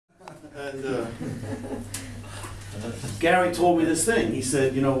And Gary told me this thing. He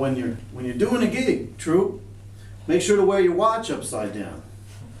said, you know, when you're doing a gig, Troop, make sure to wear your watch upside down,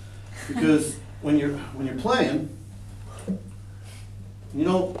 because when you're playing, you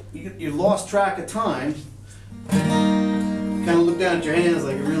know, you've lost track of time. You kind of look down at your hands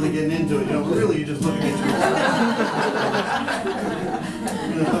like you're really getting into it. You know, really you're just looking at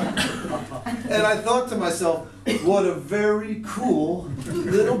your watch. And I thought to myself, what a very cool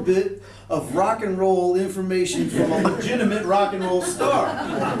little bit of rock and roll information from a legitimate rock and roll star.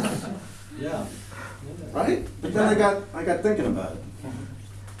 Yeah. Right? But then I got thinking about it.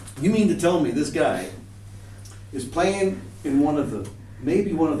 You mean to tell me this guy is playing in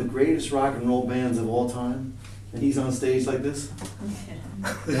maybe one of the greatest rock and roll bands of all time, and he's on stage like this?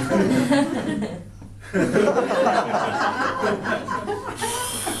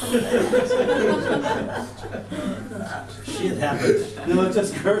 Shit happens. You know, it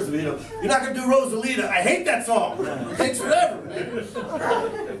just occurs to me, you know, you're not going to do Rosalita. I hate that song. It takes forever, man.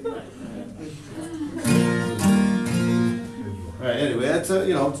 All right, anyway, that's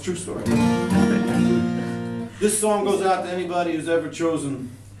you know, it's a true story. This song goes out to anybody who's ever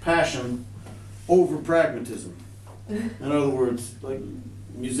chosen passion over pragmatism. In other words, like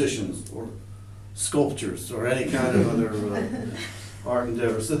musicians or sculptors or any kind of other art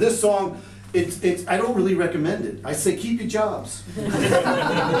endeavor. So this song, it's I don't really recommend it. I say keep your jobs.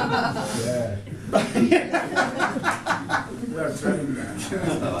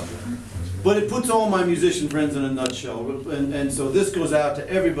 But it puts all my musician friends in a nutshell. And so this goes out to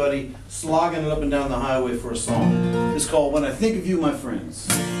everybody slogging up and down the highway for a song. It's called When I Think of You, My Friends.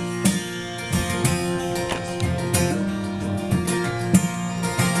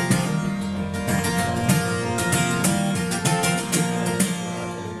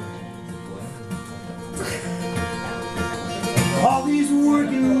 All these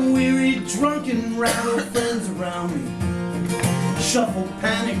working, weary, drunken, rattle friends around me shuffle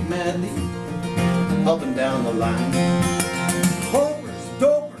panic madly up and down the line. Hopers,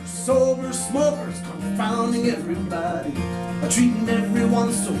 dopers, sober smokers, confounding everybody, are treating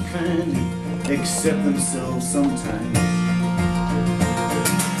everyone so kindly, except themselves sometimes.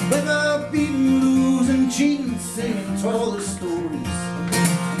 Whether beating, losing, cheating, singing taller stories,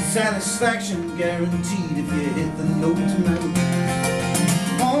 satisfaction guaranteed if you hit the note tonight.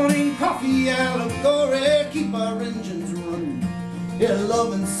 Morning coffee allegory, keep our engines running. Yeah,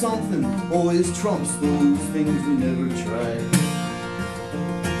 loving something always trumps those things we never tried.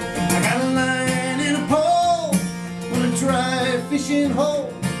 I got a line in a pole on a dry fishing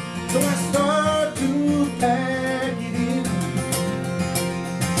hole, so I start to pack it in.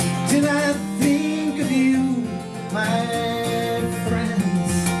 Till I think of you, my friends.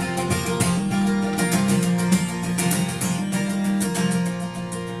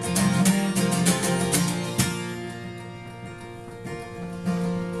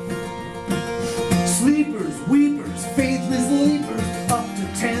 Sleepers, weepers, faithless leapers, up to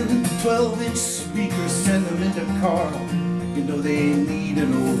 10, 12-inch speakers, send them into Carl. You know they need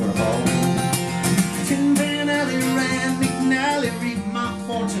an overhaul. Tin Van Alley, Rand McNally, read my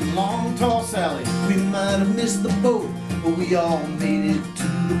fortune, long, tall Sally. We might have missed the boat, but we all made it to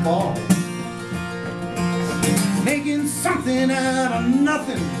the bar. Making something out of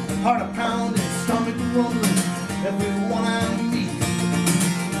nothing, heart a pounding, stomach rumbling, everyone I meet.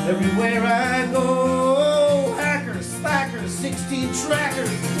 Everywhere I go, hackers, slackers, 16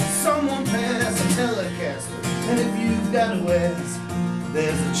 trackers, someone pass a telecaster, and if you've got to ask,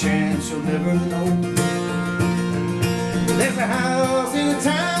 there's a chance you'll never know. There's a house in a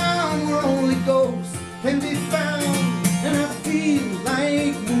town where only ghosts can be found, and I feel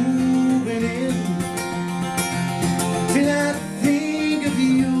like moving in. Till I think of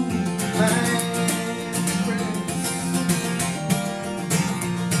you, my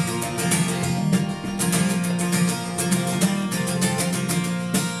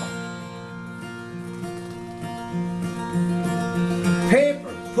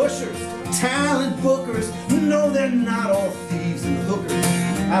paper pushers, talent bookers, no, they're not all thieves and hookers.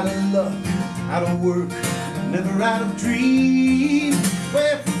 Out of luck, out of work, never out of dreams.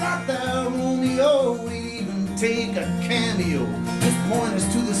 Where flop thou Romeo, we even take a cameo. Just point us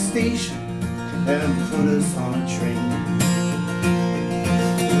to the station and put us on a train.